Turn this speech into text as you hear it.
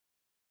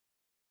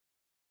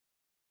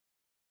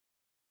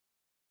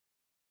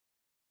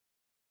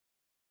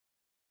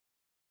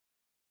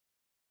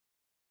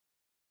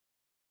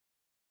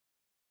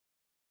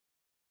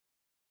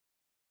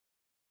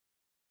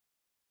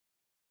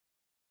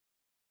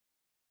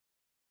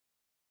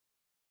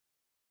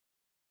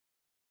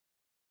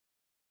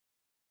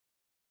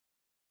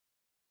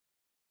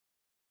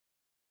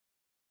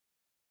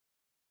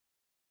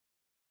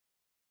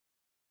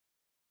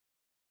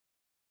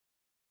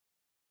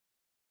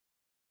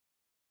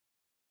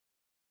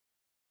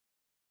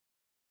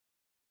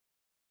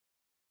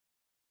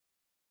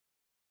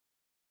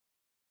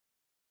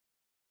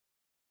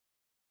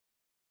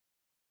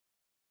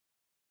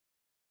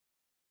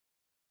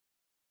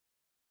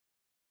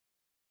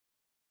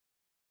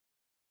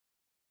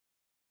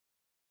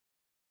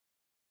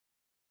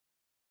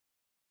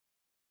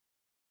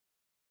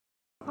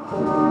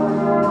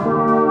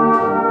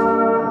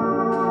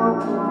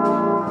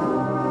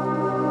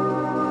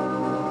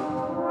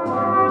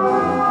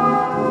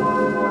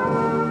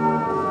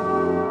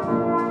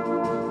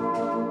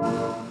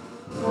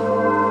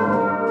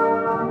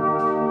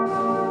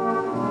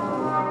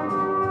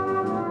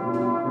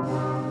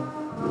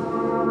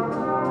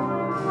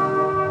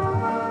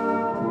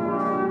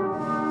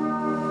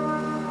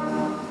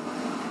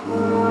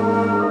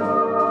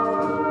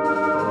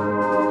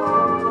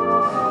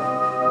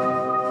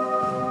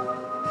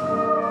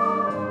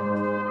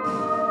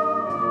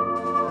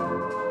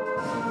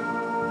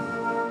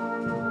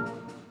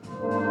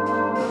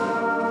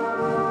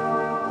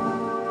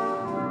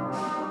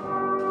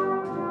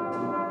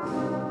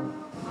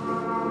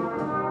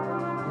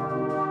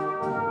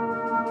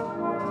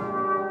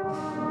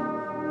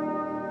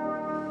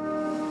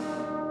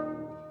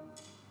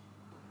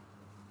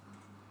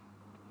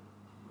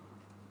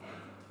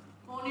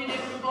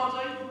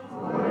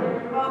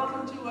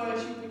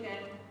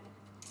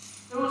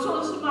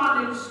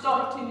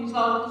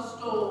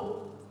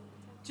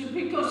To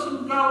pick up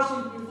some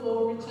groceries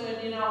before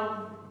returning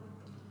home.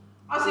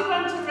 As he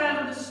went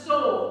around the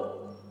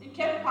store, he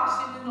kept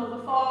passing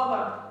another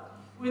father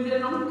with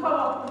an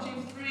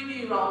uncooperative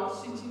 3-year-old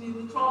sitting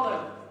in the trolley.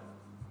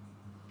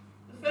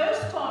 The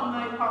first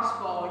time they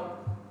passed by,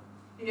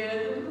 he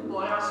heard the little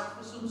boy ask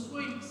for some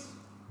sweets.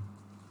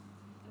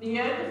 And he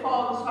heard the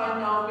father say,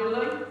 "No,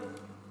 Billy,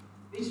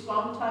 this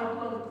won't take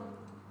long."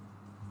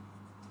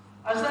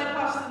 As they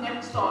passed the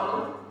next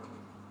aisle,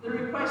 the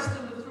request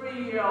of the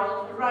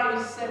 3-year-old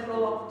raised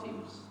several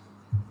octaves.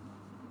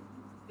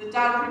 The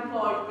dad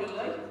replied,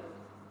 "Billy,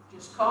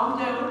 just calm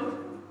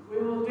down, we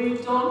will be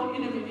done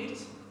in a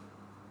minute."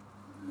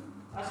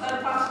 As they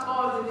passed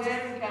by the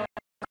dairy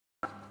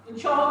counter, the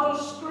child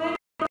was screaming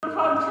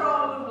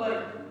uncontrollably.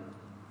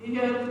 He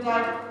heard the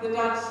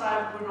dad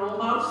say, "We're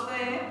almost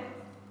there."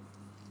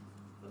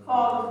 The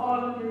father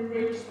finally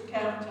reached the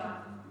counter.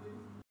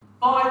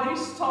 By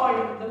this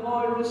time, the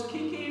boy was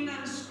kicking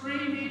and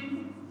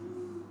screaming,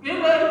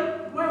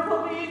 "Billy,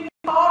 we'll be in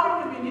the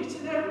car in a minute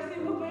and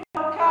everything will be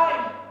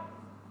okay."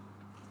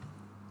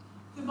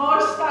 The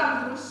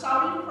bystander was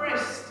so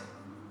impressed.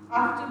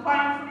 After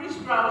paying for his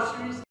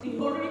groceries, he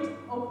hurried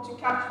up to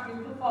catch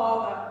with the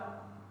father,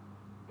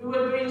 who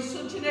had been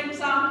such an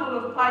example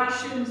of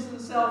patience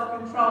and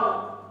self-control,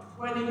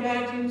 when he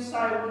heard him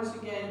say once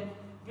again,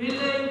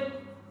 "Billy,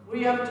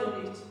 we have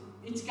done it.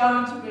 It's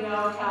going to be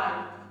okay."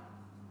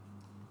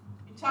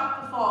 He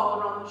tapped the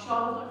father on the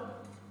shoulder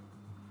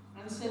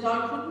and said,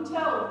 "I couldn't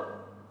tell,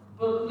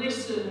 but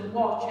listen and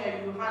watch how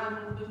you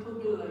handled little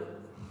Billy.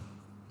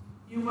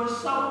 You were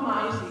so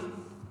amazing."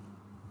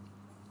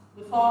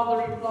 The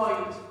father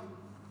replied,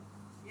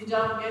 "You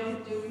don't get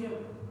it, do you?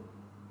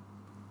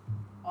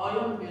 I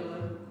am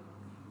Billy."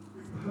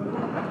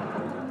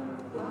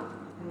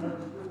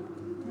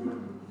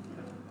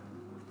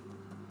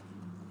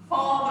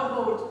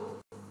 Fatherhood,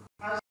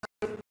 as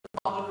the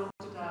father of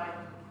today,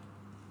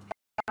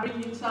 can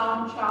bring its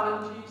own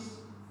challenges.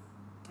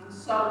 And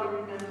so we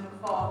remember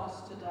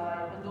fathers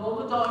today and all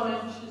the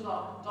dimensions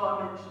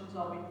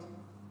of it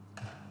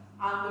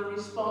and the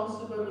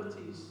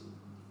responsibilities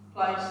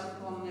placed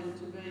upon them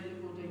to be the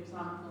good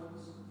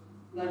examples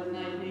that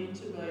they need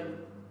to be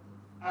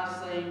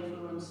as they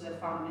influence their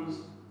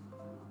families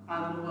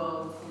and the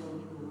world for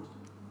good.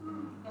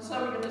 And so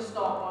we're going to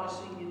start by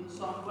singing the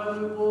song,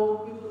 "When We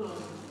Walk with the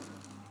Lord."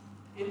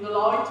 In the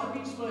light of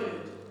His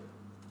word,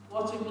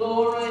 what a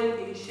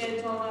glory He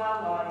sheds on our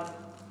way.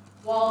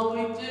 While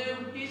we do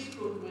His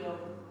good will,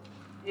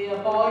 He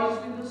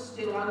abides with us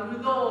still, and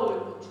with all who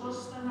will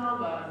trust and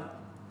obey.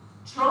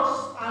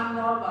 Trust and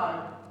obey,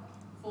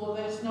 for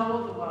there's no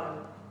other way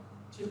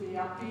to be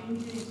happy in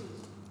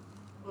Jesus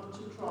but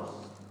to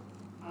trust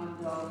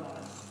and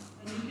obey.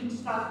 And you can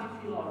stand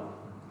if you like.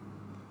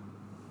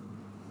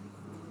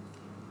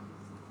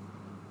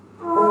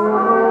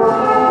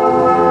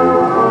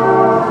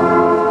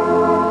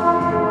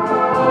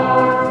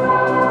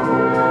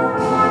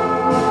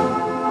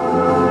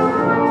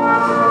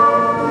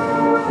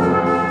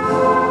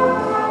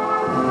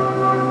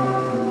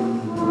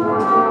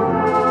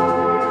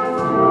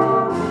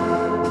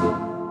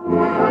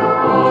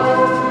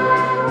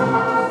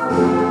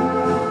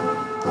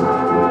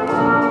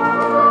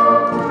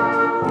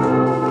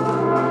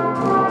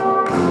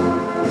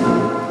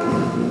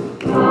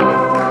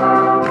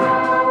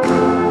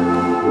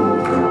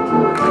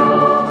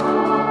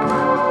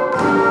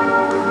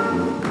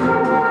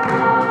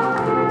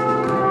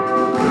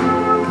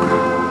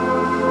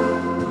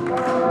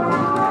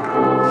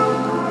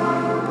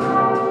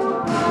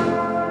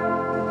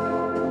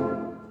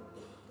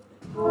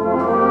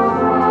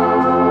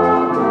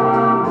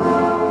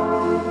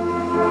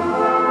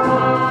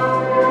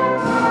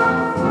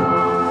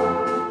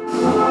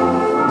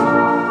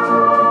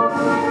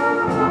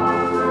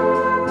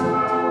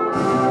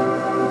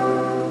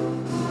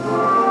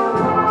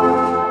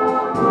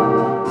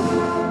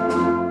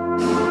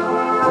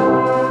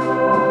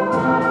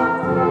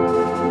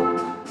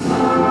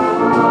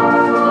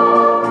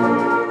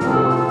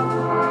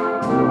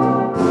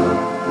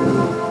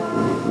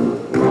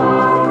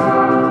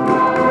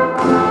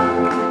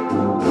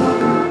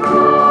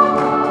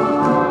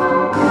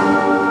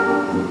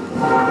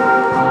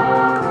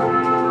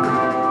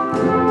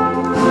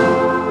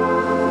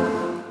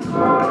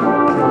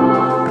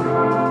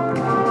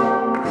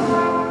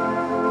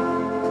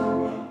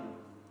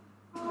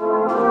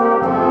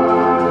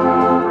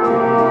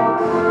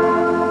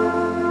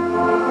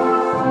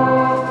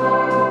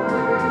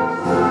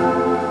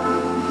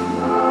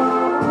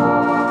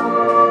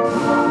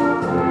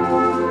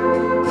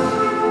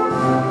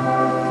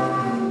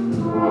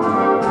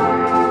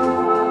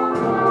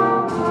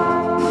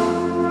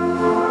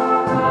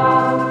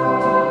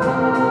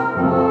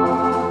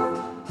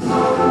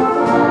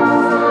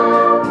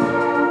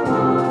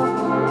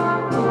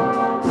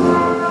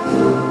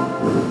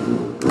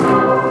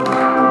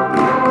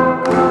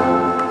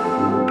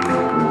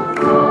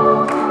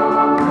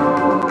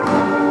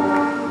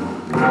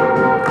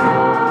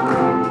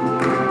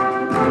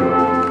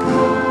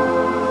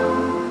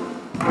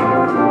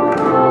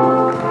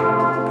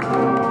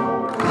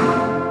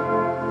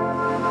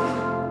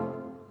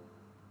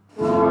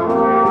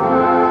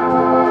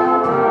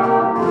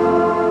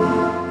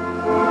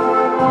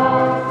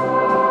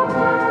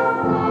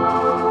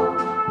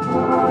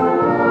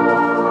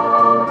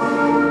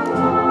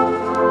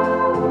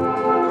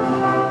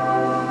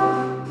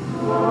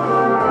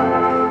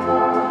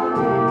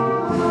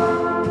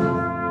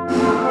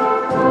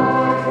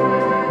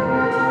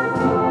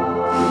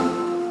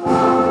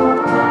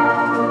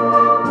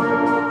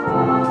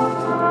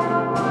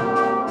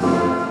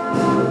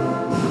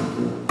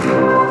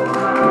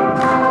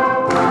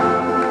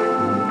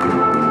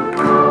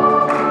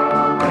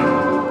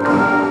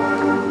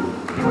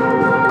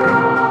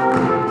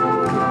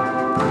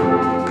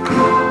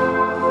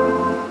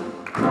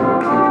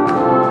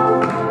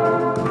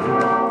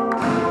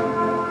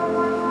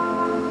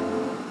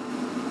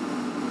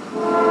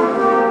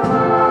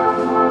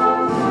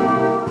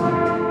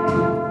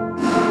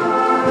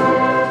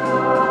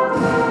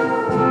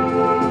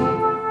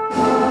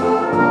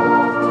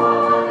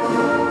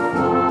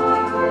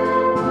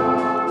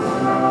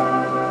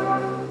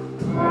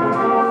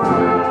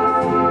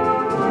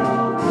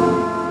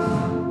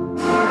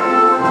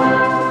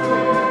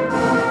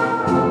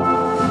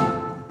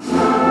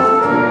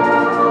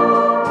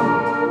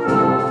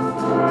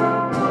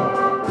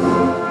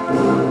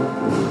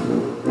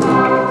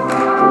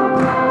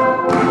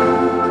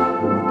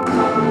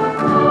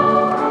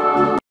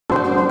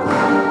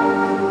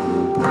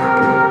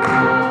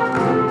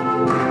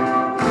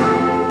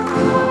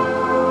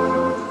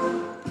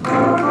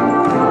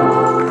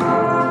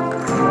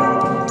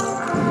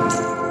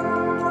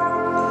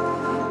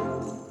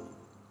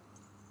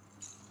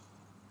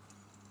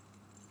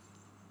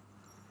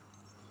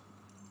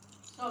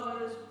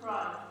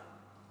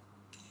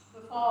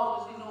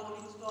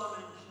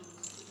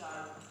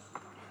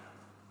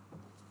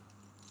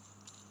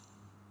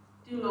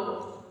 Dear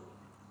Lord,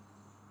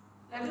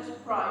 let us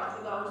pray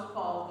for those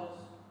fathers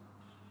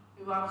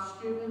who have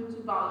striven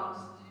to balance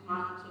the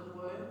demands of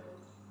work,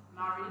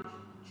 marriage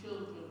and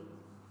children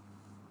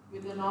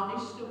with an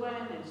honest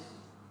awareness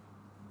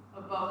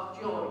of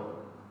both joy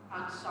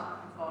and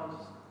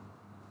sacrifice.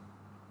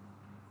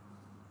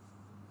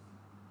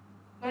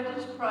 Let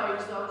us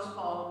praise those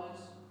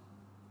fathers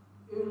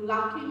who,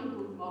 lacking a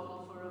good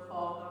model for a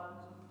father,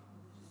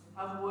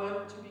 have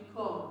worked to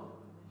become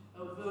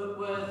a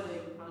worthy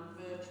and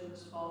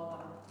virtuous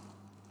father.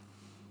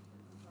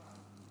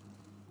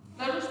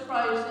 Let us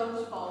praise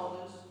those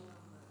fathers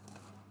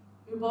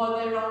who,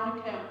 by their own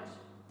account,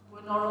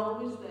 were not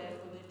always there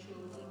for their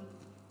children,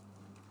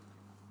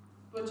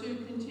 but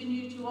who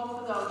continue to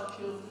offer those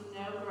children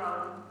now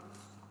growing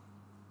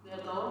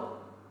their love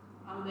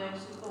and their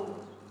support.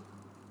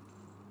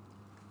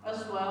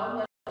 As well,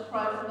 let us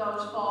pray for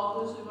those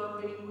fathers who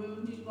have been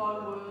wounded by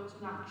words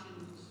and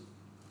actions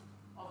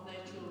of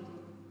their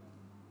children.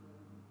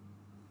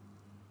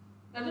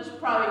 Let us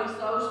praise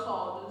those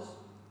fathers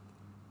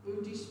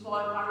who,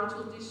 despite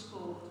marital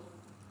discord,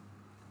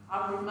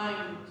 have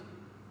remained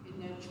in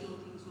their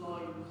children's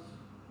lives.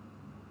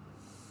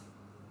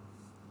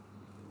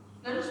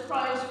 Let us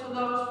praise for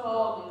those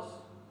fathers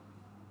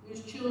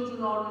whose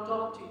children are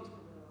adopted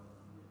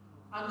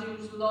and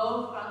whose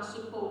love and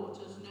support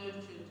has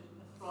nurtured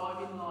a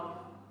thriving life.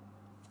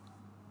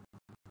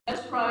 Let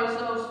us praise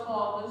those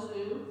fathers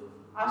who,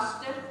 as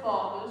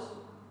stepfathers,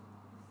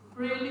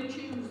 freely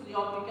choose the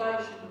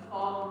obligation of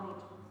fatherhood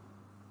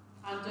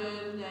and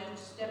earn their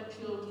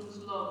stepchildren's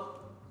love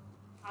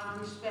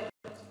and respect.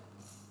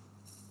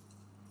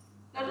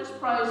 Let us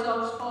praise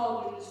those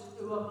fathers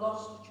who have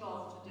lost a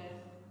child to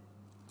death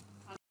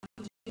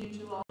and continue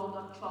to hold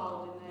that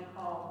child in their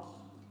hearts.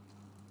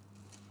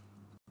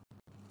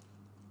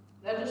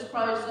 Let us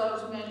praise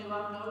those men who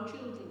have no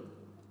children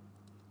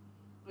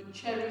but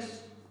cherish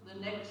the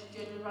next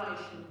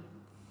generation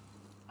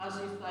as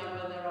if they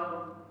were their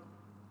own.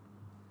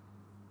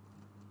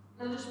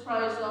 Let us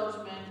praise those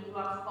men who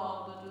have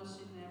fathered us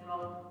in their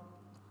role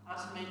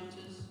as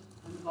mentors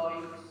and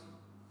guides.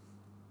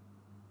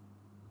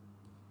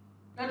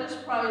 Let us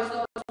praise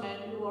those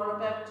men who are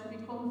about to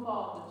become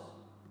fathers.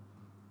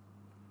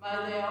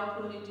 May they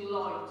openly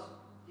delight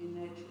in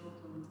their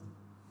children.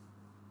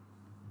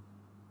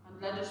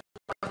 And let us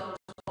praise those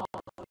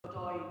fathers who have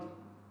died,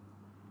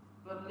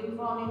 but live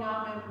on in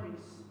our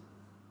memories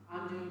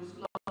and whose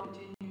love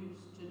continues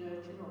to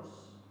nurture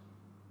us.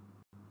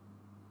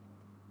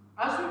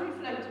 As we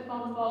reflect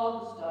upon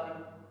Father's Day,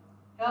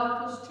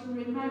 help us to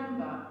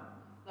remember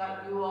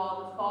that you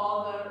are the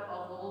Father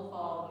of all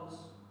fathers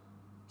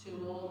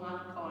to all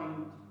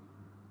mankind.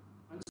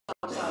 And so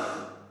I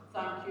say,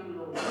 thank you,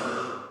 Lord.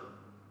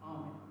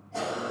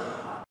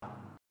 Amen.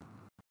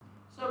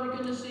 So we're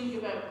going to sing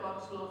about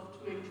God's love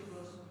to each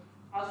of us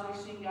as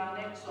we sing our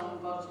next song,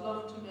 God's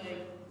love to me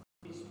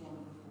is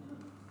wonderful.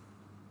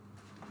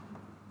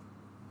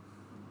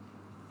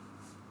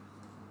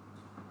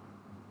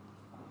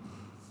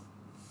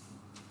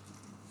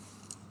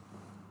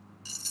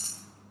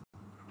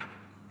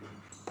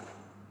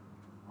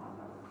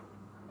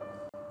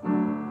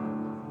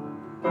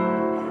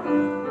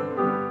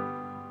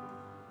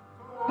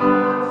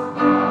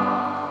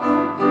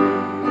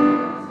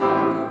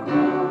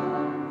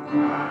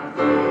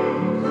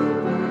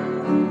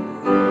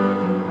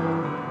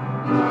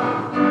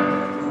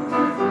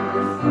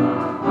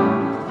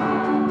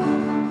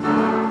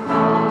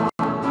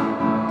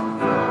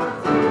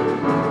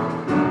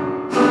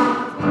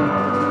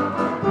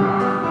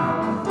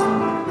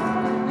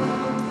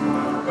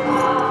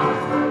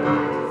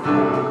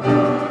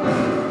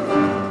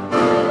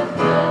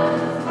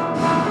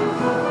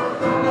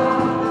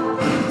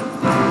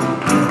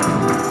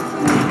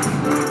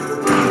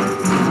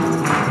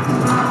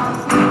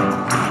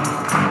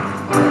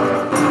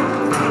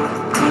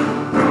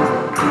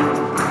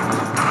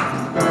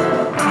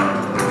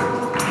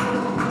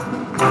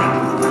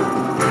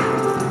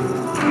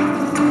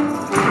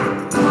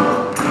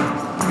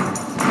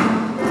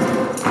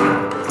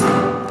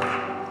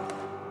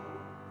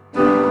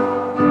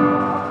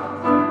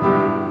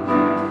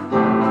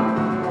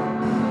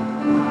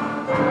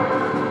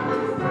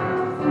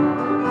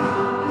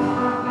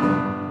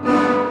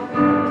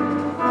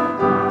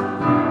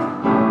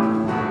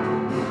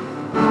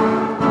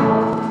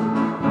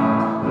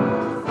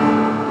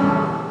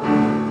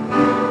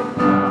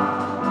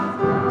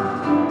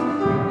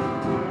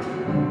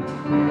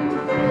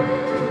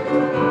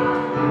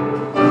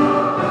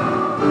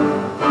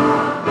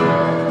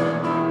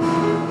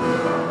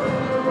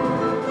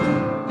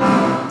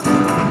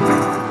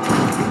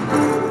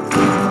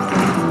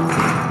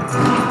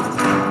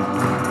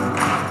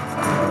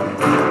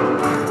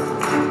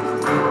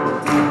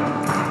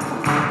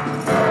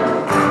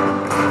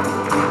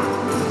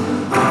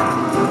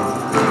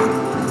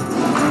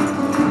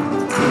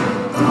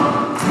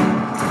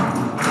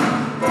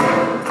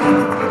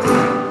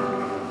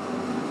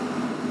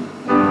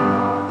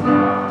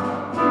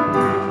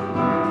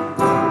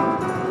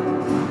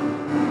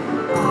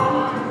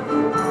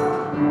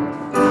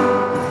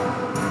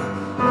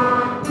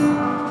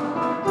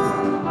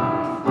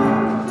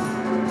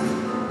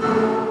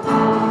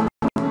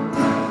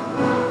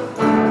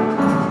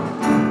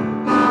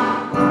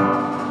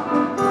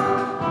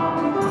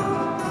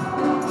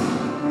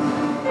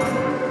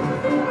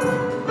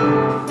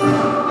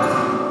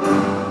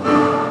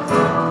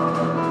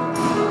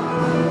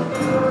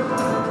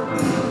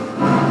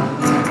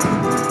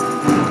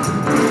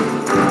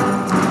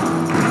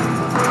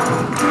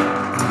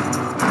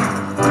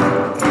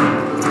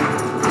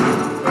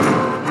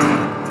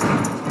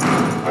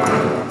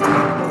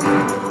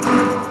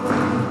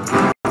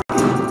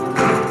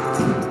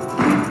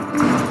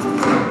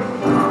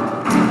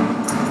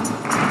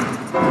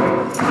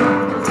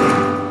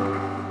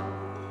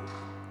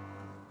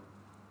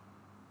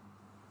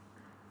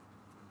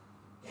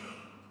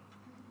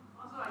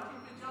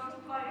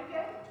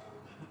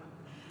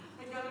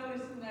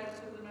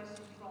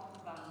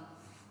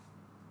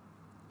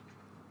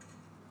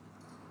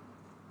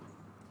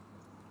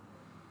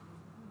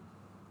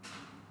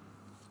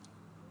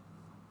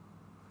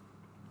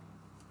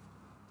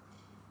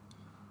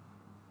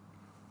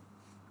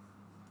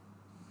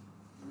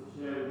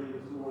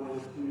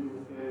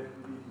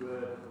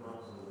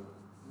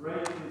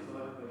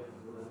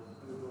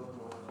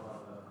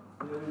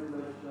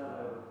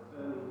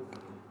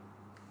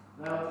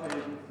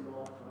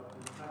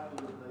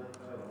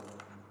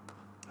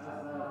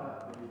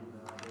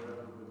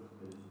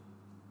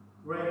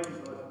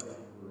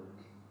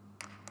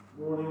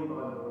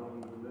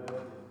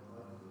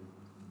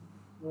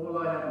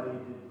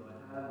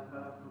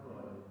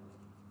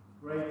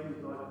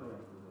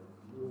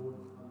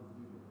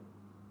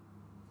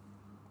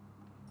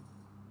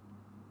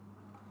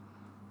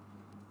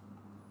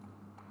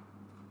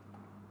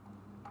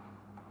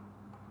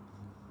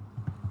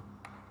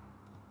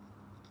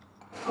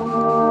 The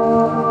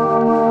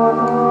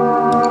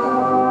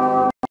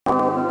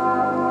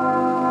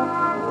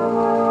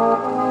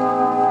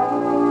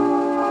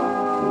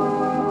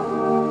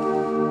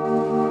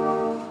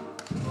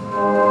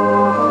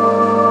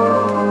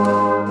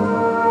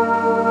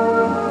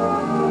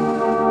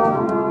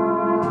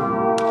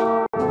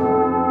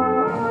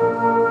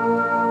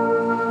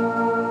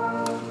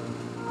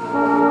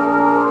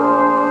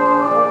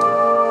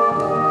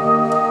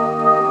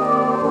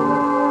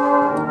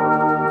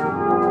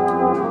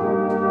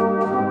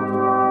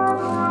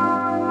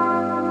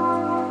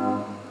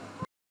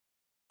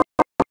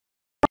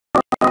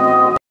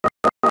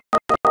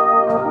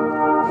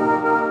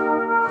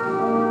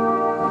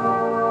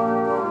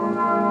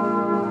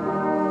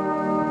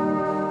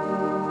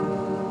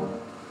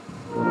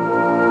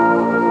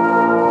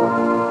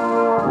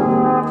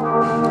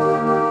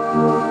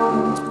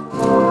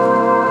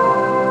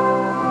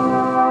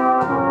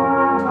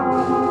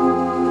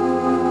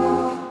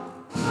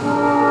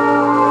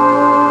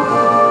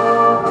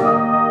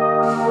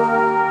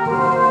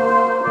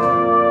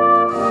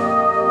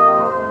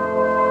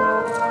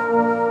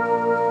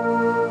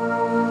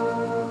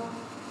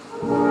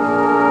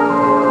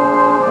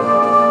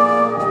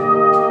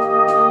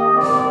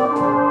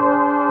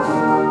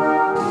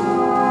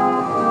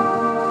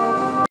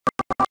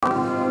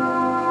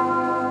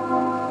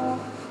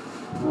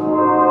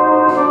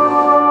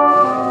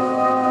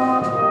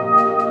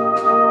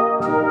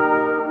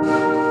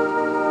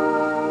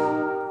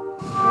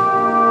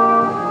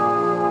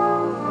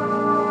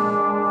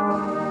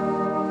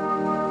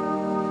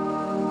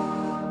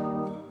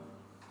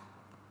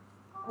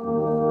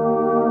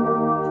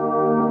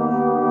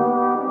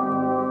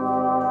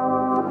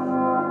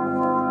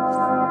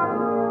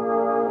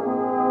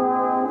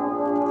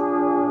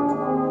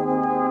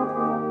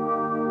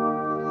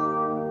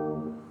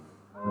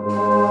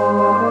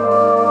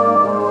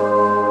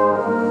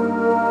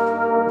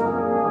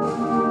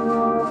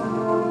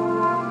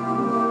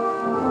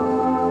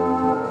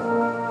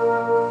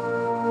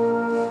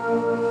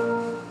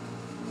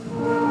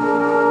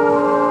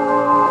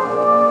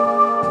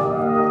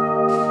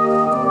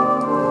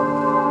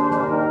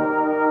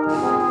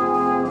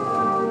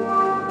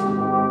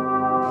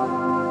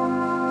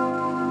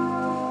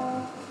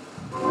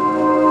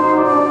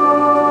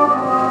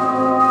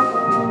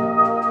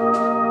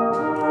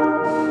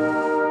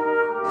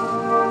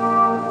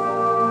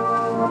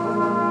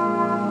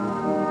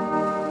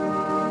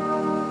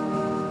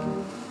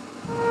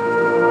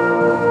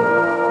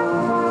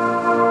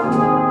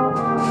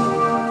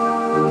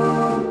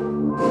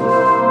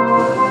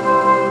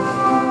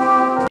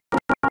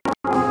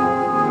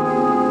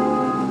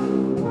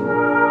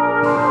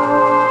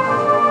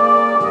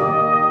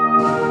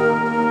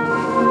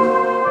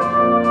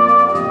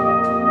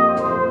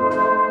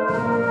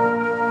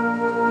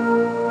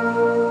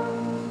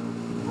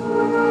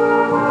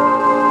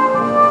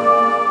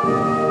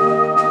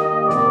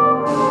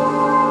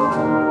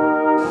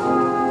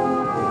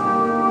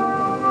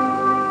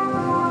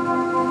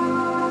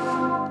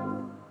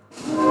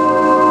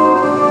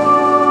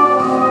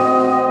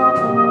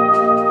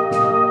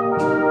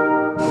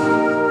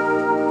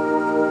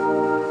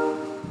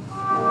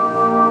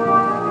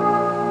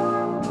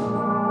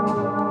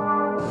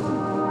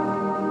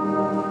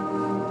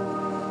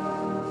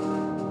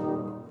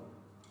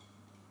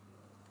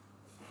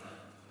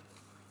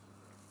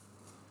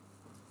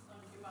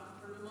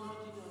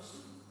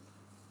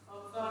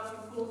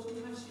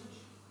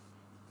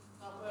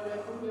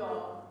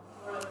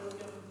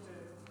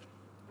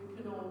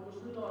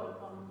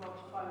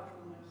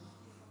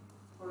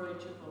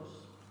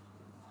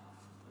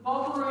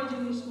Bible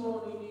reading this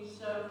morning is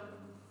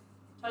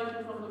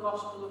taken from the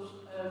Gospel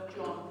of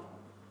John,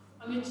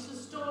 and it's the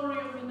story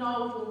of a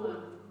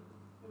nobleman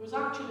who was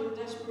actually a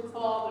desperate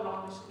father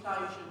on this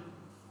occasion.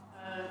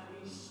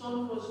 His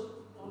son was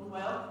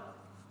unwell,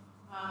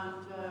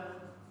 and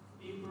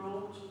he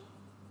brought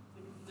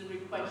the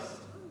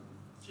request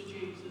to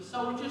Jesus.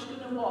 So we're just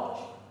going to watch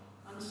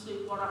and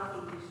see what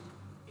happens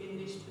in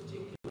this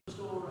particular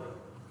story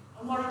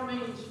and what it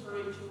means for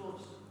each of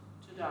us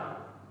today.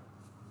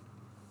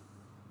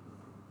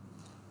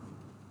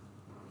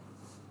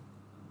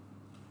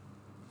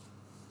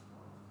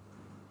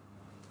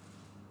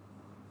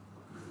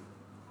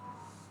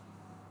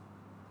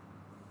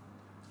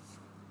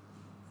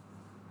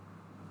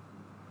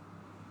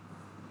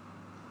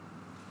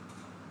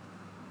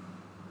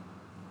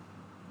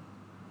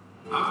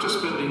 After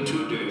spending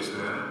 2 days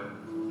there,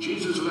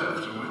 Jesus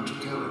left and went to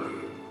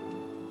Galilee,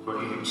 for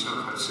he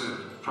himself had said,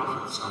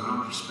 prophets are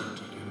not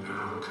respected in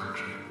their own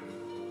country.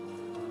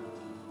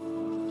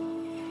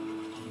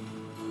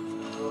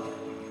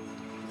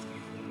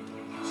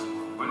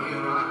 When he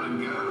arrived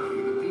in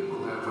Galilee, the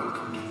people there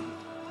welcomed him,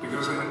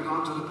 because they had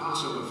gone to the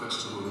Passover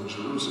festival in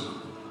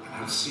Jerusalem and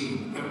had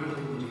seen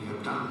everything that he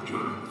had done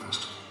during the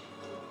festival.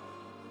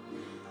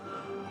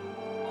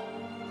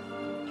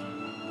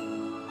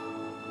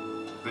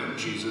 Then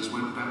Jesus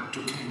went back to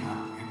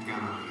Cana in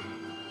Galilee,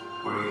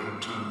 where he had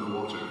turned the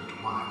water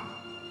into wine.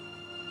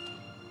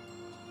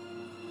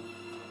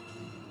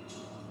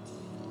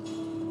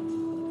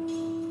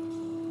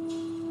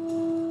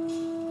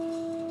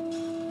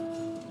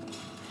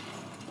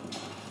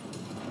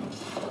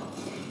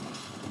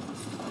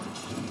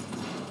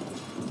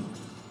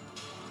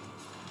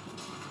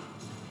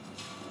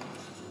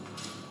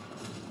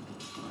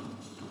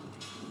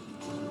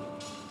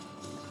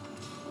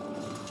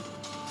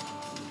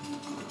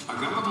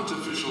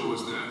 government official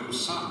was there whose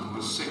son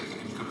was sick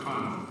in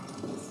Capernaum.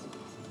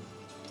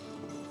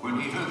 When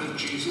he heard that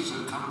Jesus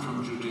had come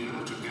from Judea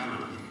to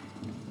Galilee,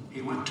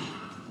 he went to him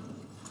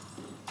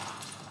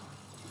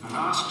and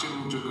asked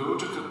him to go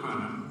to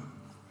Capernaum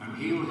and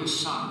heal his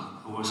son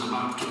who was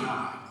about to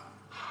die.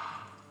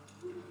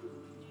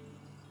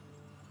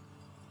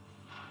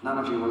 None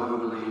of you will ever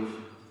believe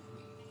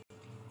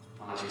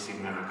unless you see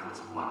miracles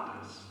and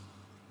wonders.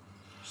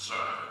 Sir,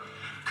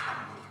 come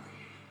with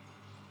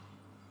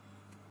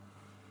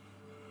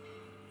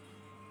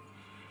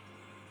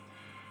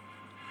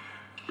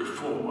me.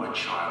 Before my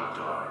child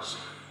dies,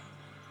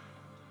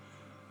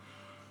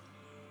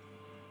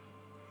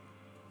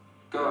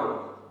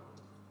 Go.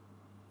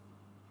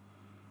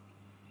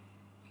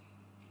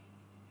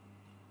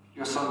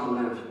 Your son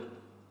will live.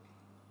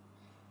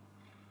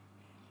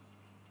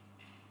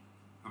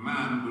 A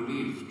man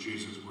believed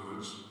Jesus'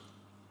 words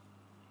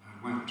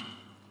and went.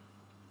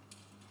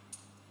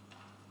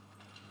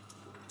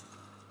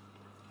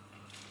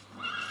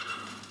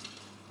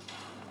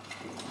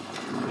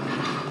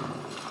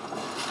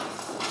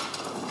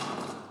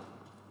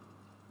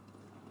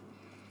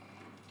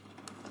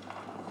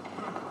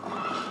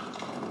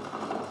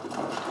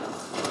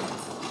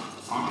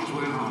 On his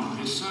way home,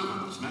 his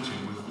servants met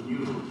him with the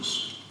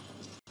news.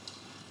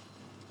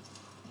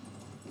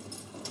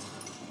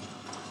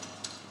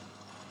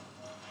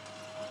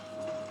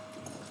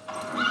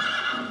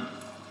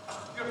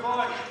 your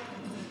boy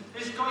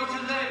is going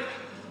to live.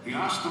 He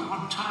asked them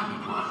what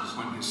time it was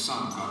when his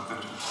son got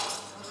better.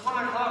 It was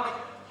 1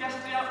 o'clock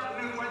yesterday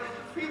afternoon when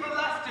the fever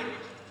left him.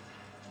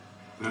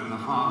 Then the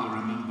father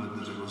remembered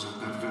that it was at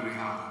that very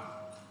hour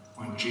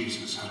when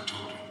Jesus had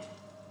told him.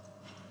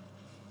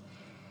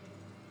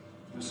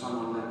 Your son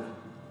will live.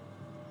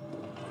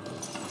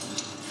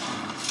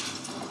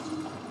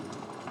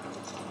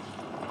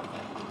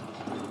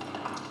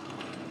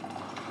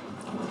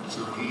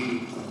 So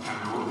he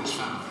and all his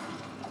family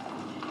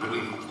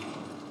believed.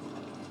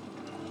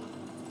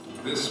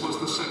 This was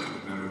the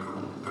second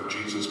miracle that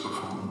Jesus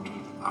performed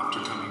after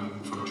coming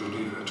from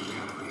Judea to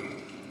Galilee.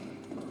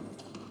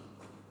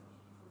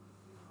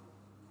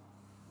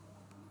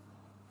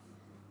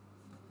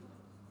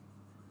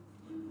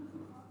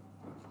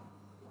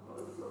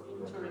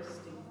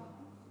 Interesting.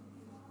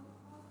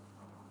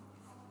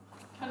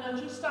 Can I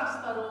just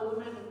ask that all the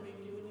men have been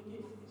given a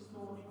gift this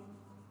morning?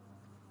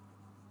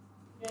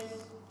 Yes?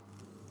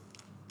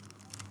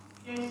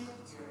 Yes?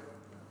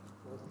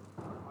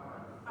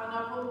 And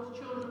have all the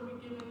children been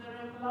given their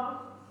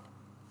envelope?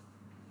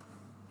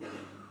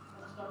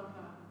 That's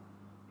okay.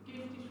 The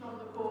gift is from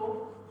the court,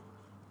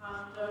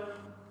 and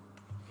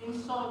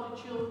inside the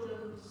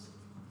children's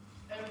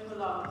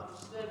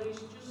envelopes there is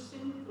just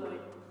simply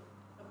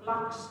a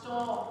black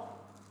star.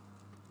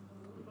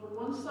 But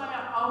once they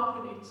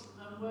open it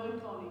and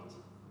work on it,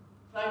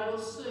 they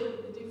will see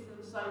the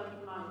difference they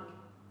can make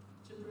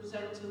to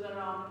present to their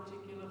own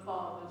particular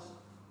fathers,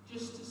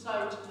 just to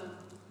say to them,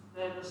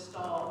 they're the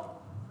star.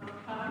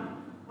 Okay?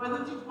 Whether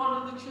one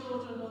of the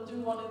children will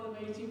do one in the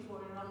meeting for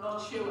you, I'm not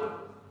sure,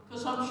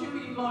 because I'm sure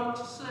you like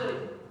to see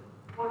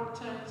what it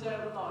turns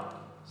out like.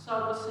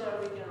 So we'll see how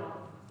we get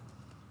on.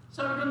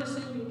 So we're going to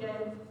sing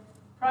again.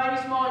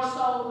 Praise my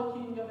soul, the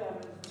King of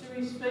heaven. To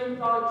his feet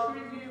thy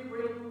tribute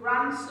bring,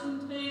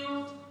 ransomed,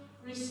 healed,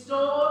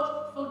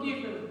 restored,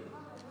 forgiven.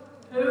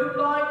 Who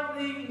like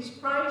these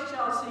praise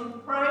shall sing,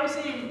 praise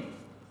him,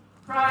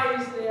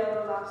 praise the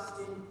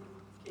everlasting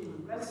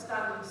King. Let's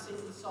stand and sing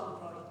the song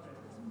right through.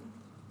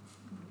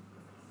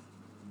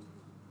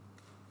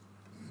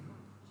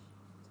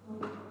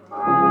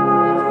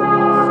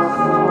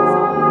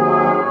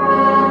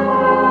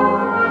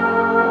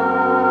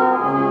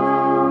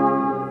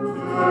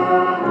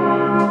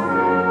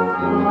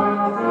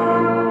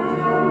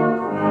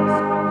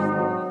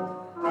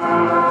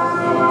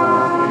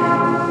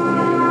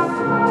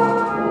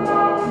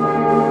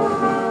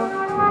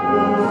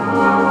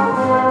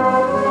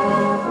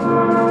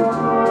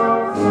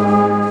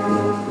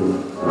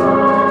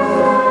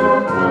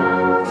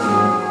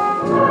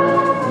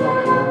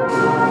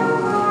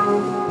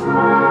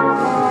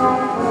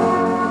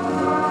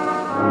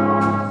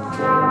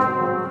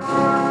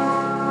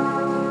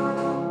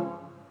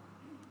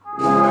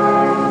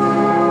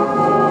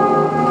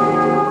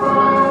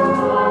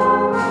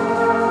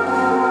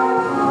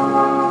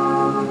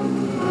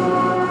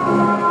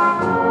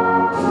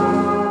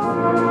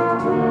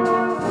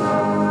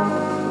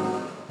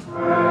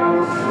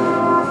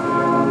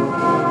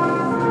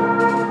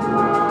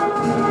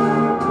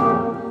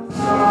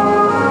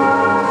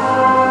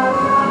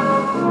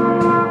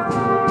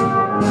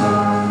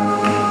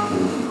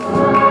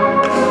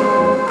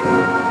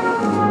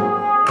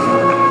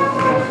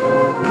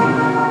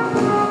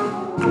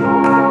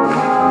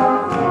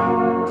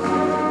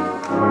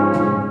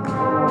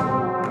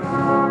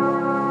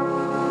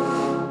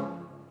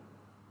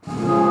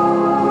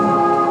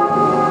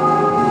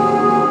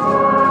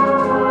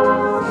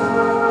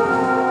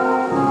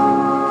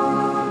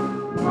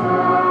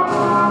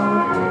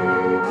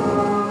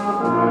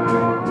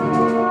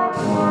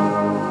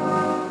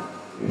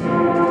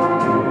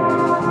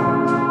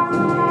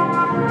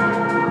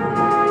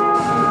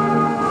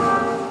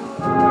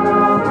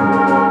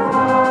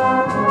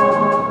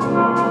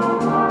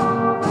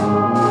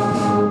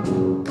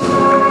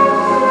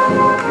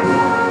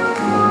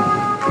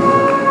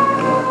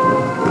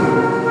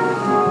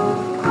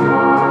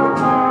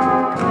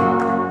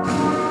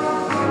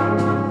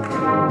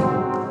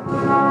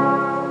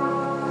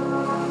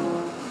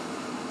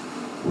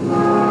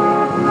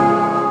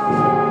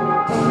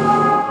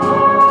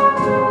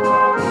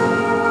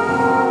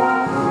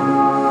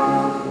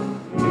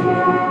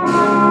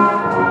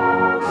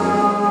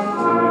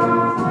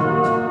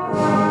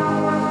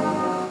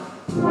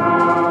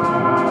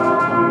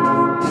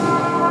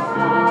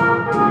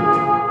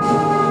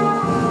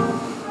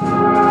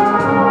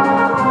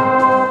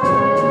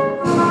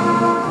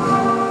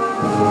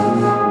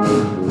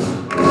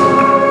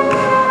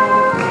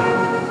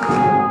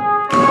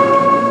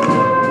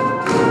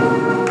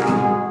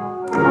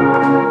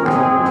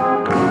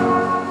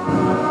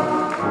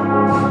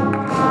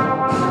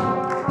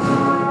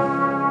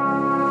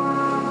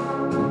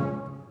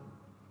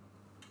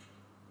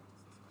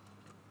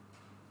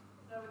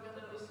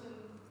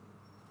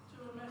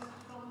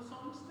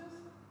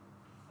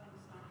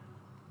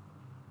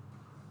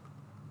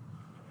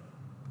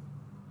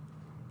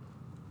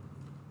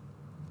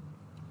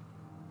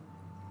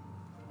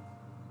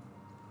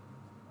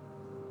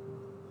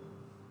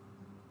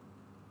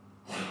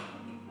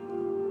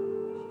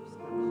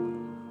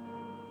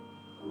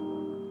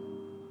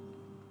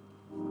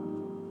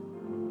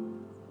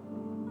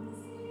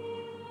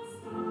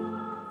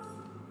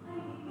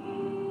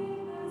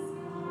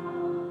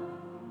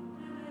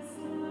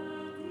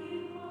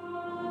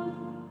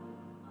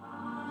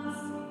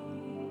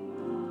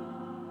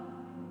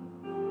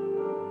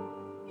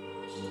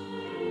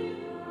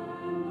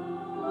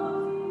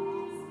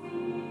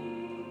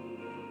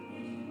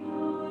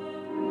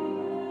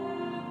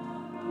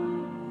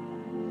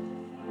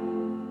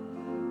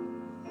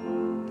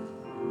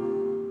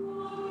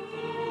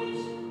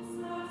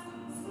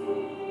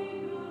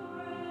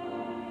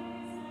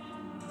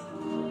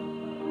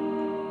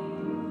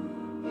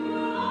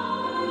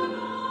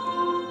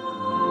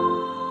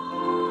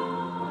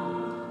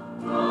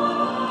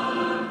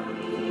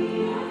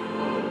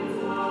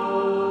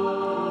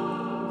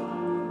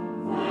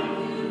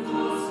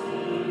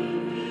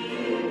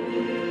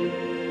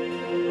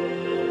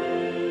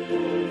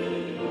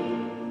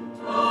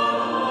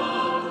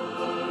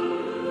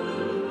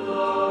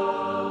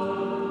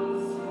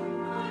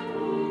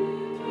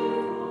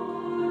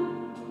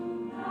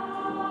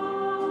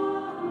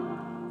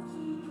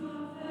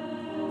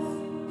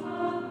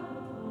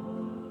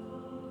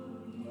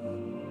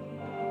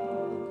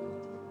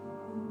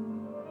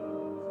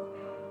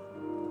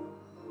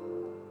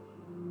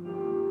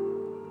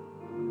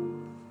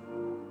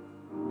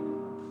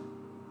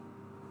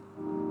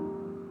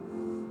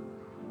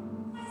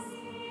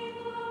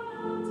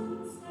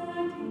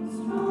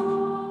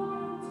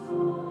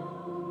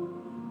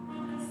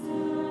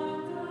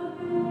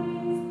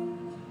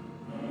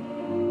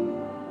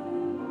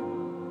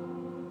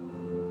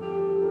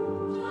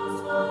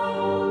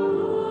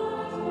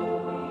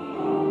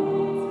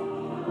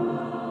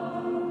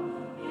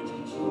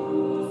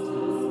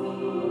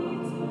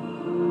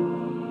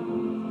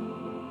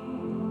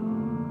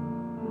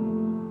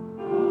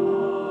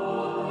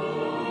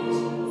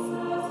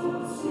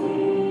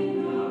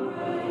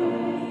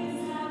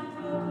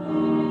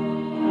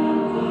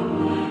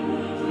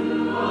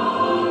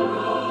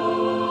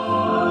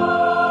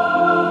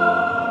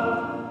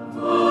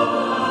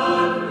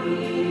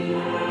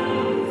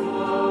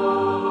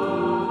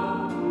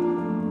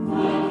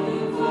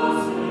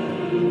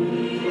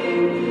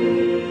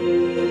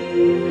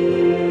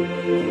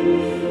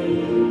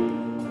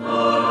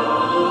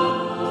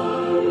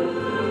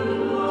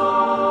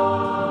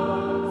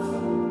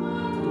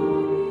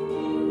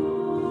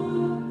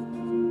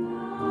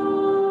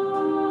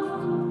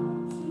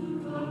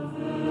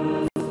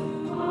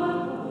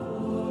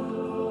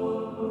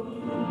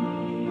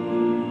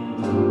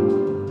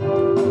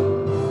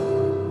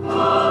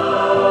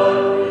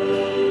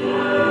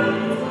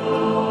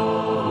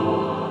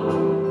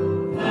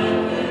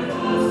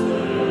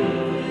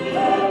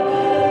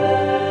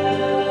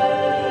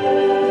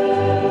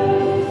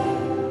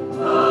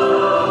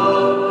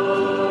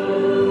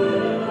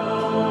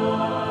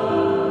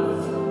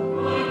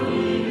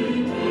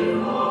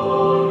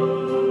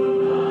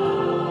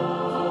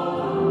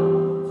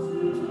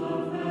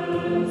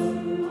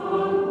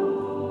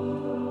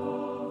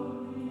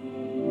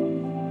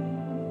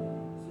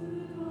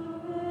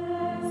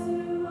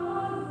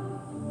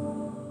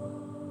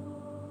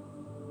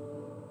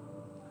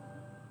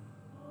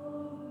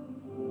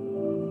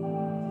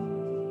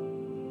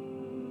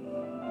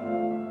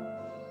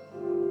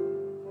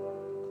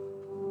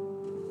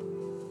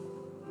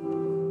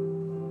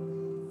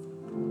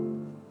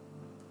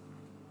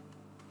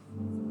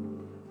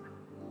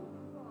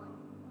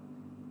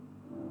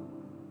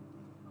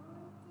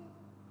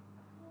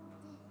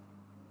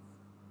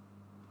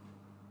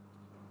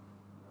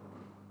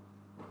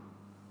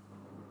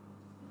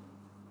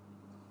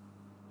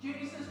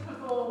 Jesus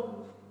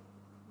performed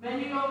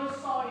many other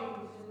signs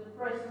in the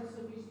presence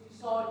of his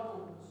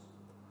disciples,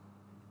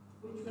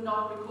 which were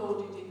not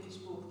recorded in this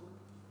book.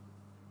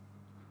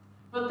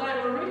 But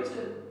they were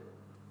written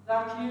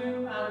that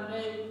you and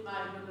me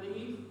may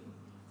believe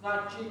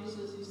that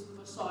Jesus is the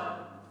Messiah,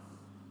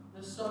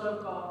 the Son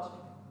of God,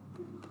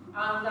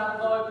 and that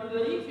by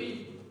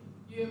believing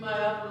you may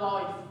have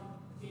life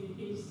in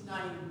his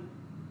name.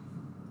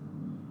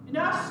 In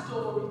our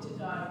story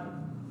today,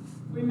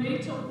 we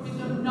meet up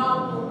with a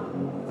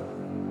nobleman,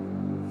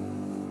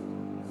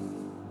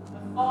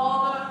 a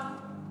father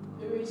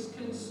who is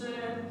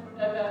concerned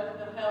about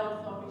the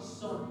health of his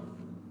son.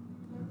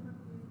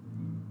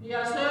 He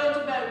has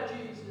heard about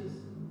Jesus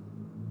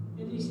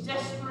in his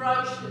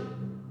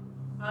desperation,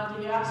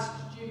 and he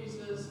asks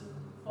Jesus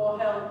for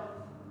help.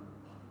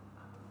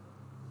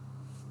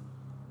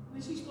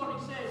 This is what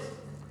he says: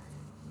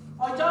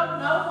 I don't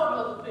know what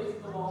other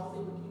people are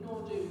thinking,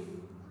 or do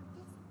you,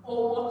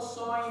 or what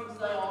signs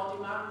they are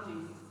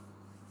demanding.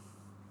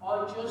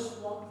 I just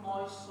want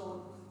my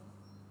son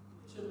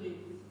to live.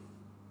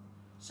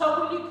 So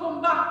will you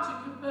come back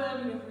to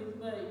Capernaum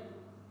with me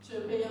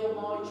to heal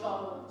my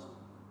child?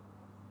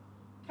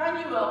 Can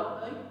you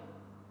help me?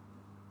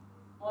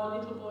 My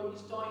little boy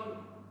is dying.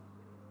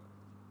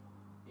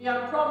 He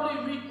had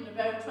probably ridden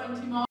about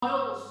 20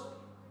 miles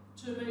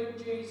to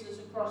meet Jesus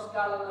across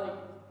Galilee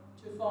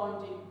to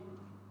find him.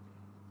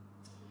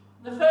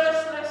 The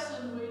first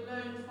lesson we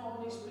learned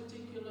from this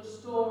particular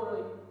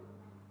story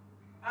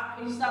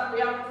is that we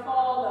have a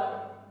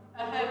Father,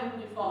 a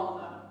Heavenly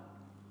Father,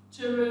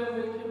 to whom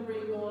we can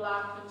bring all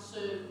our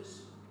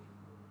concerns.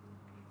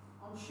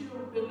 I'm sure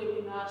Billy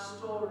in our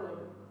story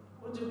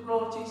would have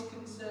brought his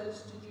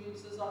concerns to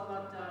Jesus on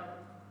that day.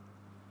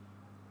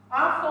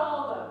 Our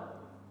Father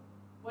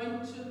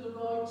went to the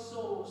right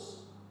source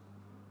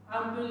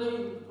and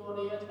believed what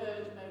he had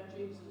heard about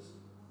Jesus.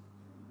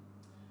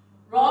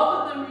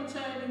 Rather than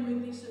returning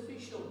with this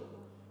official,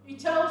 he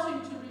tells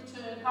him to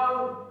return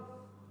home.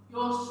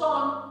 Your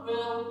son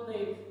will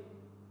live.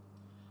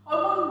 I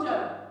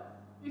wonder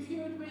if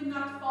you had been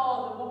that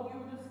father, what you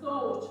would have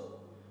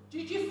thought.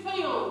 Did you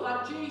feel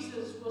that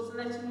Jesus was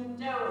letting him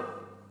down?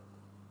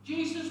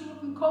 Jesus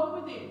wouldn't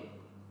come with him.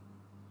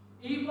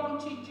 He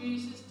wanted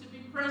Jesus to be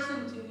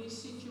present in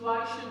this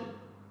situation.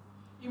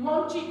 He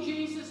wanted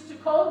Jesus to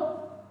come.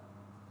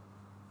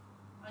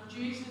 And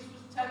Jesus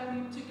was telling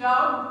him to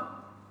go.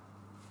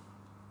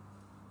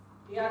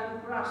 He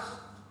hadn't grasped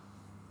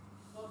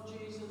what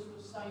Jesus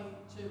was saying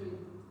to him.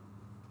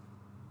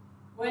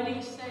 When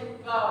he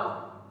said,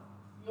 go,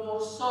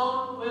 your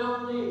son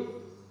will live.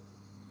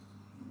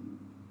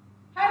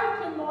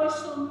 How can my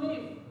son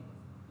live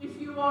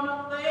if you are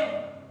not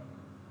there?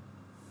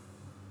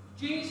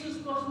 Jesus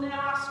was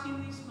now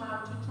asking this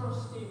man to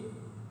trust him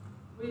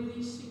with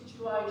this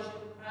situation.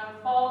 And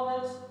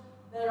fathers,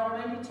 there are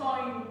many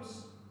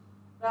times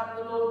that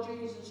the Lord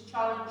Jesus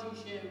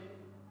challenges you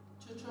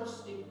to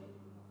trust him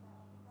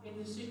in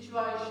the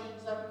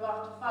situations that you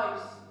have to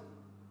face,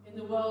 in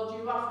the world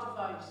you have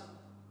to face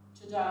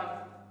today.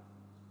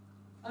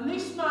 And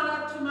this man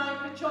had to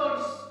make a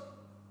choice.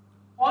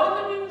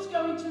 Either he was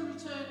going to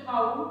return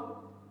home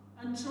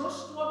and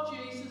trust what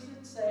Jesus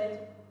had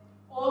said,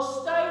 or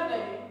stay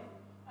there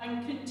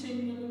and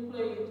continually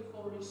plead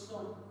for his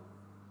son.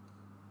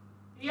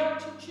 He had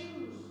to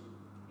choose.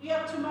 He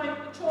had to make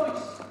the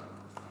choice.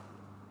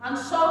 And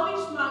so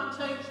this man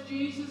takes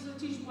Jesus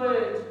at his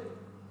word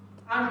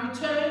and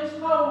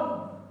returns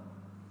home,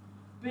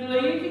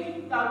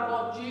 believing that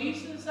what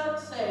Jesus had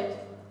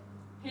said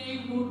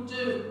he would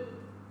do.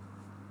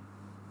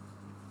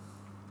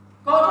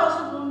 God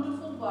has a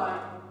wonderful way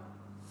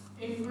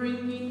in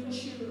bringing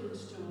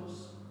assurance to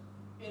us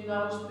in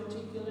those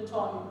particular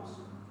times.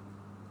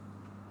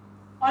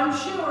 I'm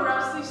sure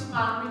as this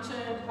man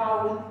returned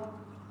home,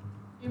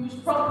 he was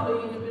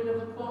probably in a bit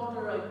of a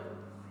quandary.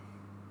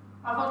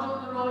 Have I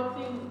done the right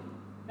thing?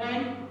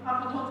 Men,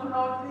 have I done the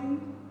right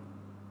thing?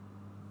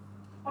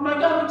 Am I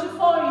going to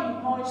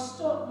find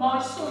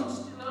my son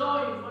still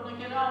alive when I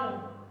get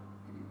home?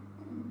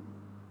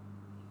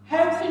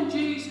 How can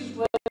Jesus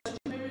work such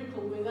a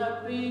miracle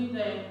without being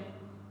there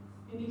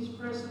in his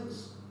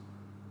presence?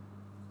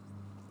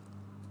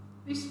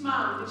 This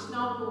man, this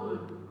nobleman,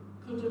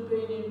 could have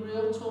been in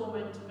real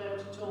torment about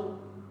it all.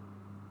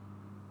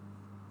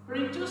 But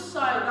it does say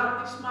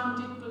that this man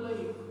did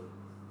believe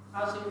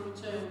as he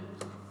returned.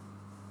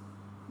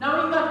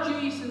 Knowing that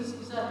Jesus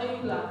is a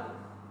healer,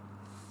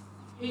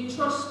 he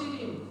trusted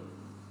him,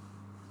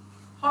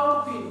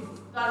 hoping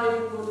that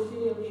he would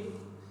heal him.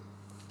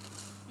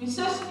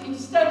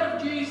 Instead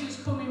of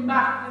Jesus coming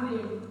back with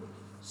him,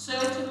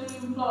 certainly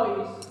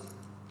implies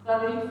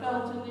that he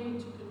felt a need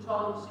to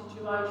control the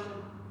situation.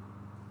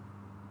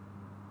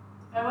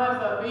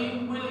 However,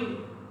 being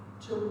willing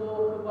to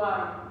walk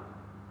away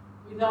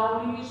with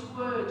only his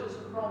word as a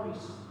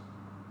promise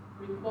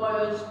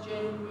requires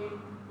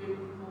genuine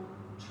biblical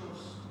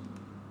trust,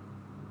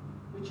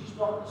 which is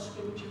what the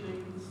scripture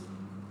means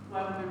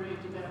when we read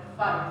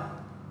about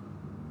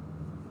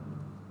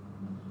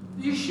faith.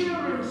 The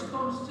assurance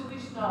comes to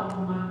this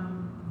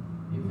nobleman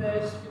in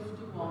verse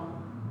 51,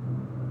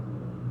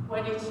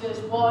 when it says,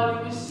 while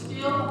he was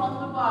still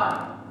on the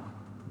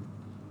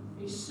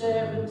way, his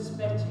servants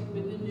met him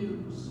with the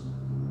news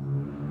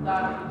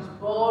that his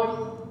boy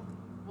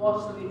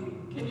was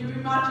living. Can you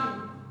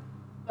imagine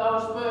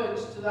those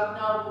words to that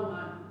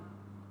nobleman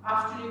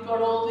after he got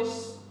all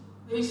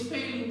these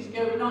feelings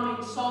going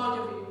on inside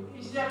of him?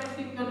 Is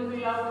everything going to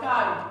be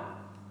okay?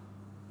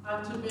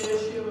 And to be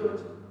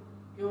assured,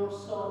 your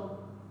son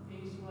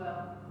is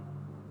well.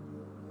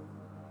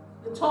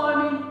 The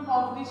timing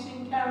of this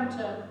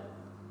encounter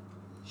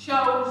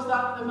shows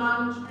that the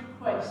man's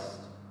request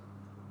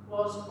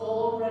was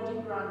already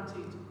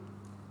granted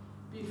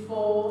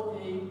before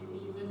he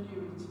even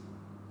knew it.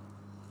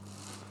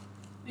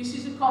 This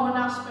is a common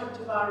aspect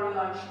of our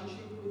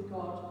relationship with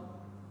God,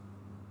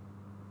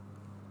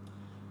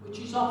 which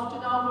is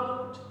often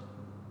overlooked.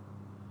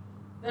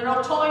 There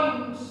are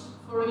times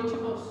for each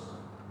of us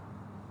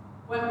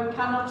when we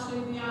cannot see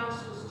the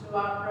answers to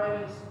our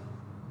prayers.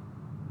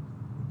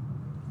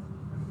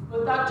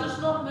 But that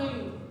does not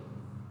mean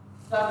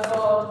that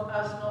God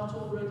has not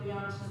already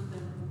answered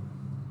them.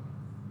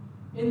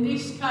 In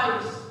this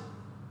case,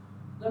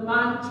 the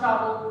man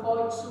travelled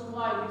quite some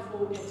way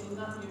before getting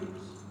that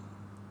news.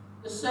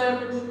 The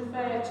servants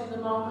refer to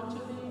the moment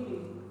of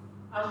healing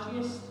as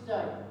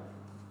yesterday.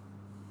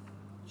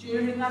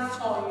 During that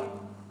time,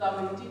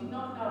 though he did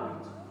not know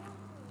it,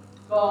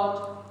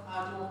 God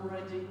had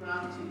already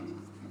granted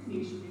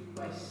his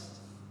request.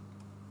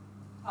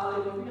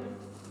 Hallelujah.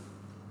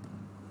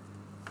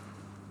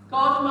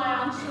 God may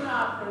answer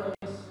our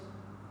prayers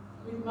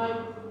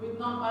with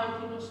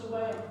not making us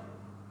aware.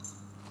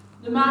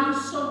 The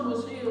man's son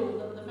was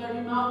healed at the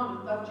very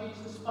moment that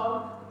Jesus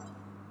spoke,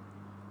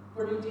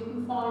 but he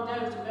didn't find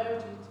out about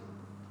it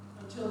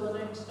until the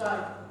next day.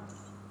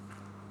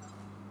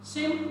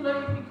 Simply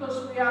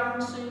because we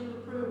haven't seen the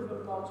proof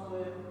of God's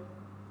word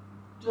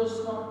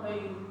does not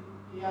mean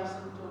he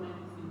hasn't done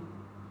anything.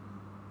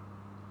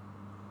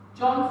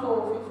 John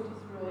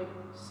 4:53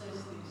 says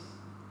this,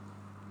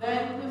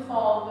 then the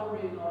father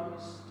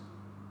realised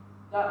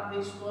that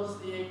this was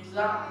the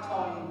exact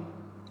time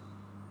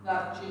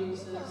that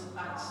Jesus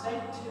had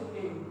said to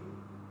him,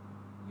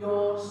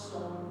 your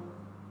son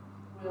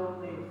will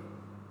live.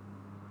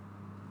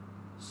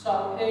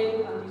 So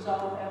he and his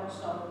whole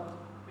household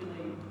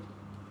believed.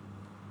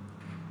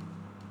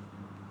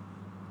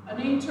 An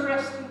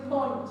interesting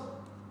point.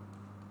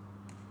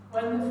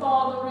 When the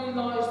father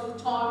realised the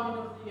timing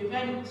of the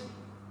event,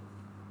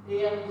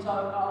 he and his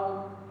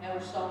whole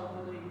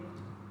household believed.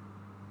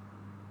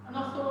 And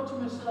I thought to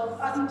myself,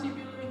 hadn't he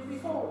believed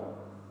before?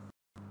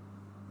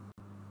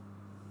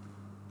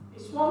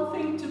 It's one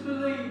thing to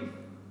believe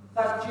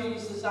that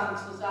Jesus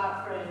answers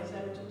our prayers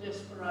out of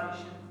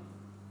desperation,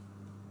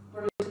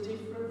 but it's a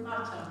different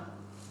matter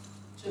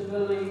to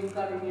believe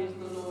that he is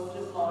the Lord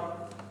of life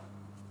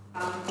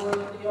and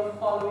worthy of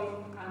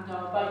following and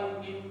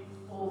obeying him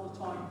all the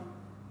time.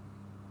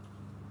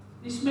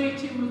 This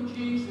meeting with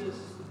Jesus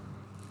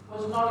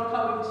was not a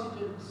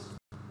coincidence,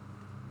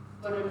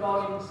 but a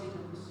God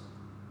incidence.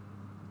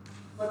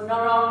 But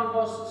not only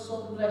was the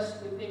son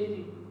blessed with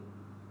healing,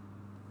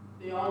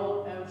 the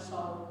whole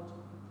household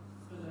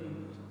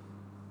believed.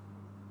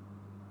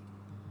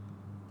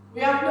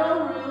 We have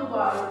no real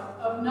way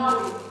of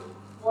knowing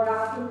what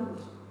happened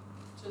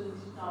to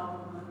this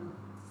nobleman.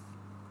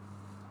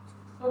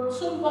 But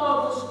some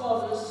Bible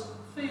scholars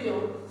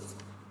feel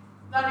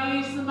that he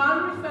is the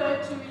man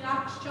referred to in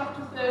Acts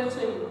chapter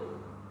 13,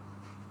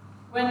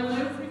 when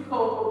Luke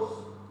records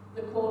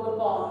the call of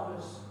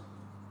Barnabas.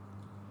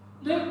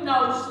 Luke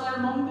notes that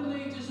among the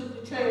leaders of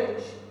the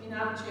church in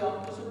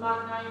Antioch was a man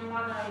named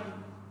Manaen,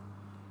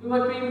 who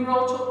had been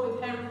brought up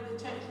with Herod the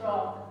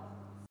Tetrarch.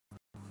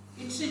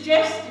 It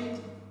suggested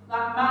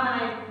that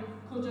Manaen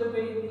could have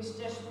been this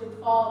desperate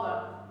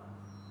father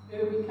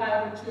who became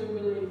a true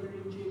believer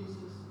in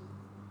Jesus,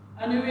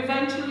 and who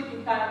eventually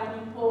became an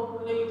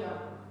important leader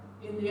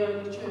in the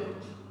early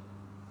church.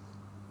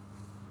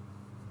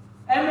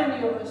 How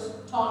many of us,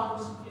 at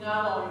times in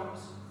our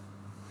lives,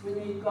 we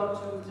need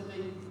God to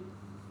intervene?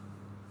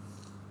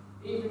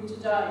 Even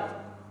today,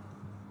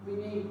 we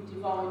need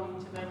divine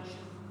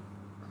intervention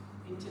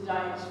in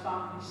today's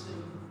family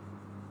scene.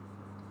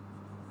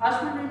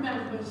 As we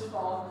remember as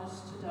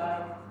fathers today,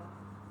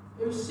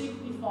 who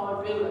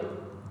signify Billy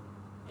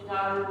in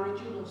our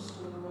original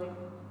story,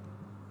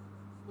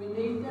 we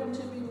need them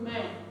to be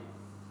men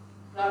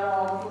that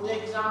are good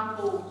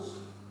examples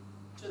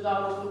to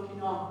those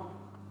looking on.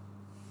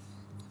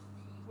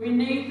 We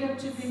need them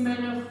to be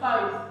men of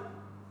faith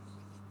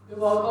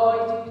who are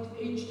guided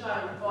each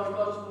day by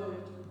God's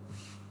word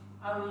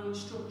and the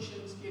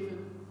instructions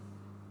given,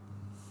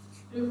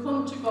 who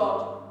come to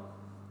God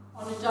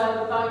on a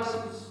daily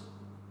basis,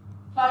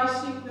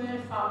 placing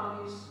their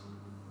families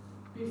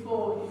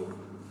before Him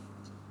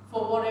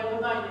for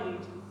whatever they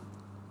need.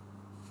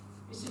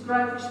 It's a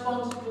great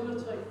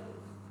responsibility.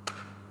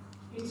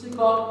 It's a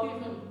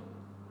God-given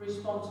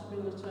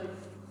responsibility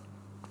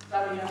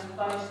that He has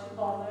placed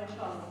upon their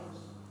shoulders.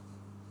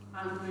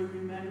 and we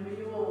remember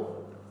you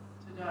all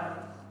today.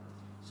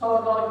 So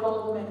I'd like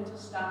all the men to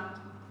stand.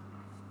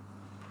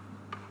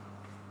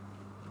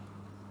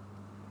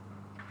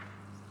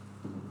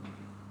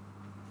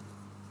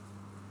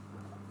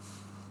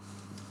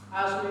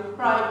 As we pray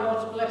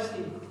God's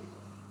blessing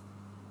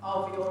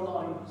of your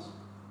lives.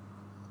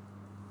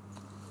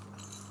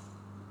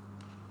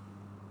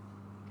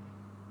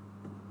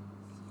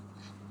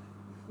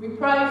 We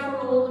pray for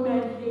all the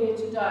men here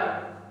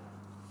today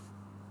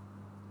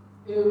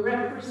who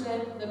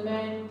represent the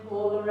men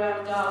all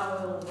around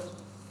our world,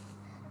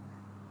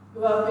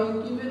 who have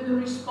been given the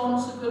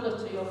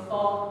responsibility of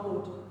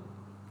fatherhood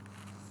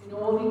in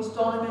all its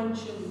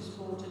dimensions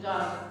for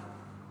today.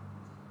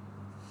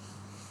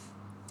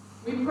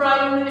 We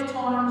pray in their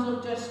times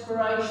of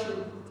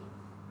desperation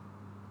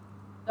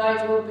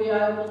they will be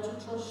able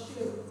to trust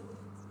you.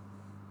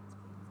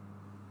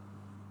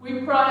 We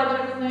pray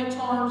that in their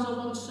times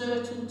of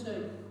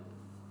uncertainty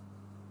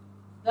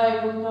they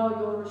will know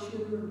your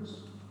assurance.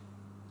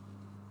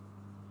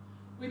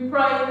 We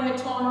pray in their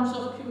times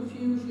of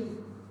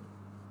confusion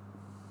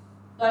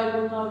they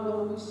will know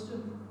your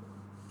wisdom.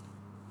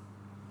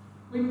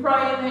 We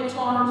pray in their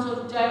times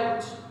of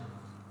doubt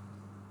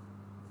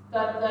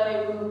that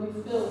they will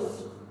be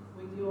filled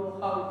with your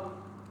hope.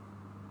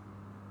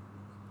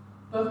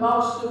 But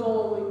most of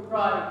all, we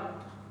pray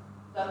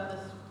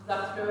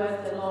that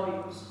throughout their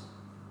lives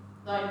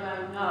they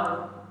may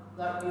know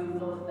that you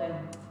love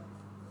them.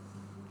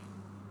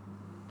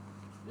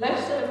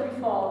 Bless every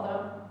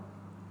father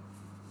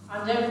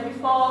and every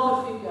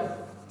father figure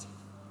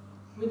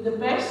with the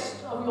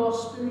best of your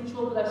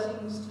spiritual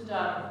blessings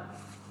today.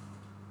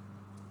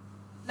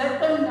 Let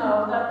them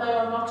know that they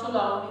are not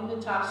alone in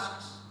the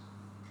tasks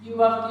you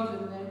have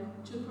given them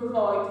to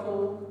provide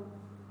for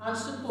and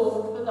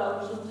support for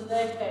those under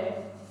their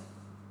care,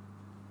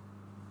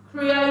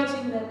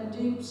 creating them a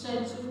deep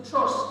sense of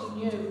trust in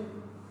you,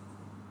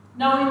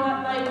 knowing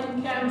that they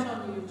can count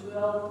on you to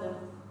help them,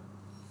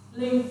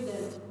 lead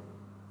them,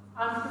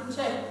 and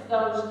protect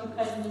those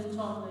dependent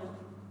on them.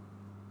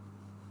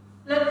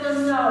 Let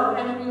them know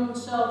every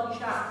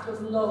unselfish act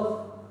of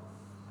love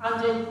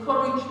and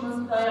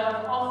encouragement they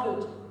have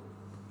offered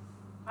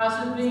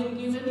as a being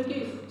given a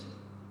gift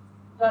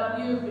that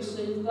you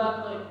receive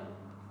gladly.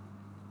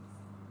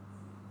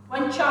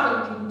 When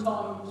challenging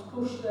times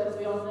push them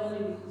beyond their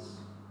limits,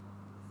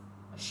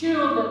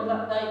 assure them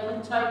that they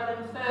can take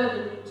them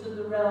further into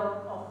the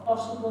realm of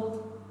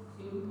possible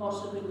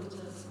impossibility.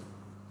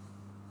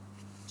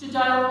 Today,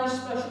 on this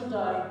special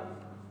day,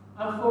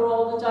 and for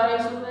all the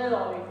days of their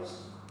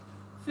lives,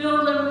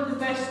 fill them with the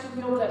best of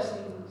your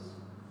blessings,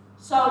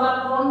 so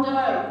that one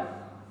day,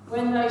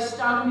 when they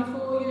stand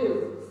before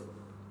you,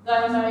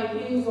 they may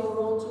hear your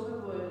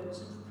ultimate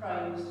words of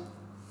praise.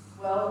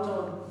 Well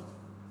done,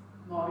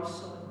 my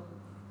son.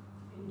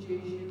 In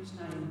Jesus'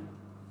 name.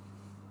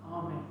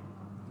 Amen.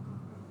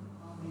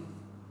 Amen.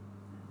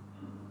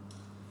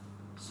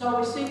 So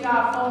we sing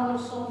our final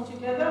song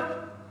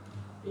together.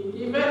 He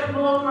giveth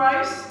more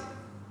grace,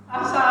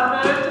 as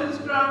our burdens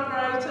grow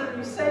greater.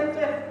 He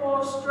sendeth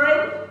more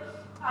strength,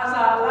 as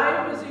our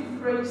labours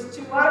increase.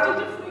 To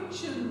added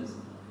afflictions,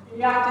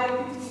 he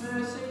added his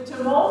mercy.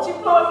 To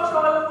multiply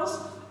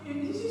trials,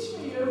 this is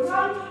for you,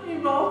 right? He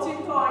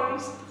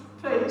multiplies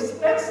peace.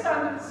 Let's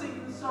stand and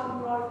sing the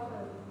song right now.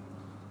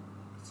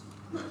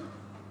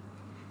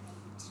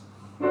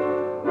 Thank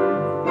you.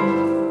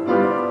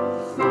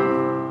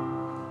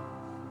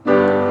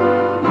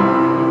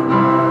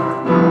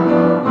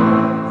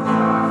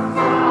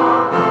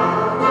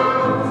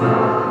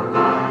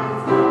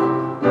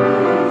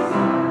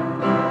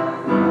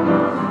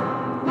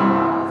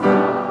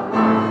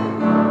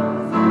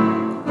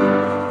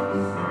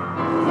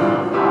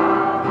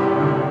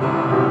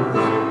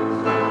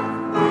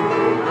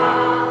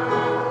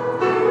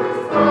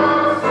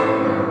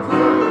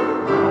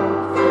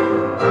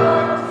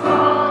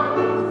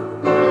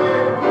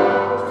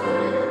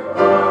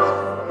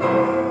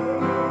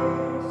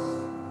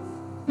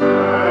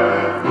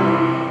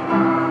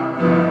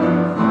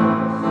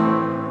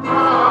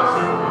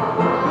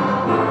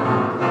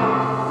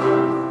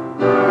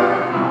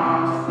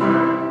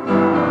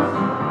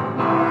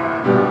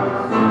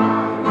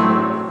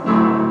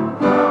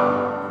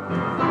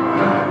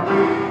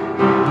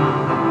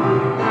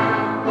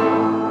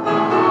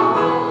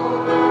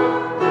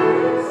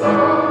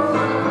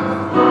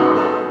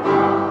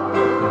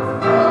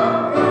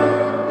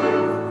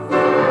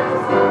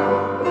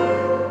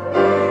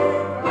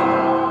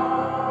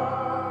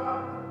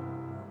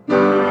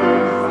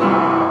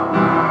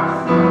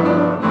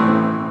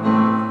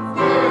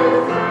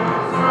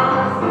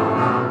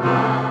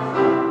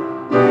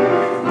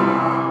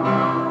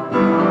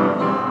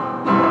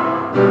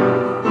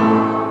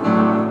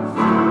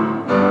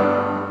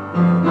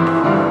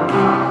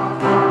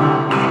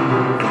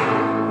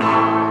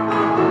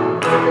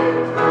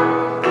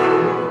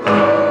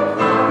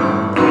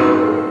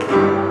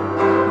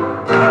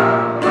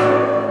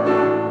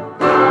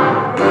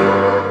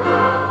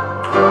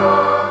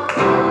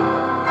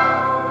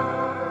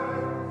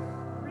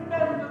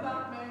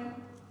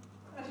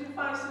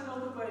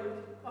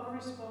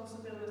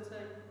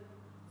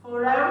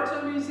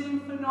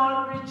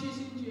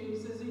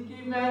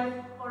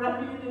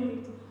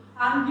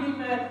 and give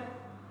it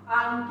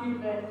and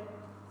give it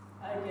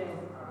again.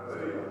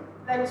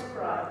 Let's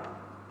pray.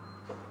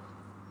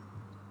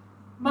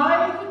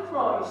 May the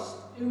Christ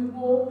who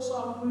walks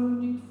on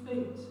wounded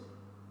feet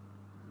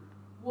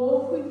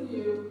walk with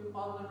you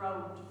on the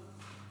road.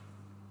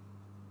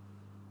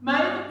 May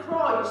the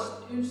Christ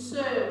who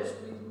serves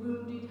with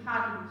wounded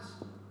hands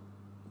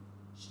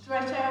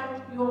stretch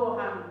out your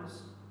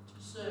hands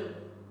to serve.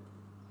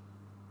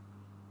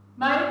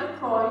 May the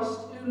Christ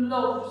who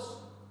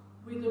loves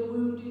with a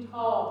wounded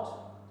heart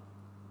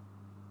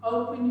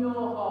open your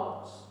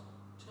hearts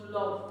to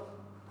love.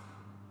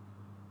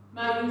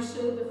 May you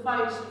see the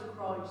face of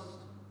Christ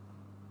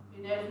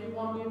in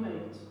everyone you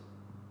meet,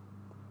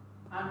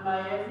 and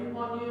may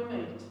everyone you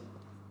meet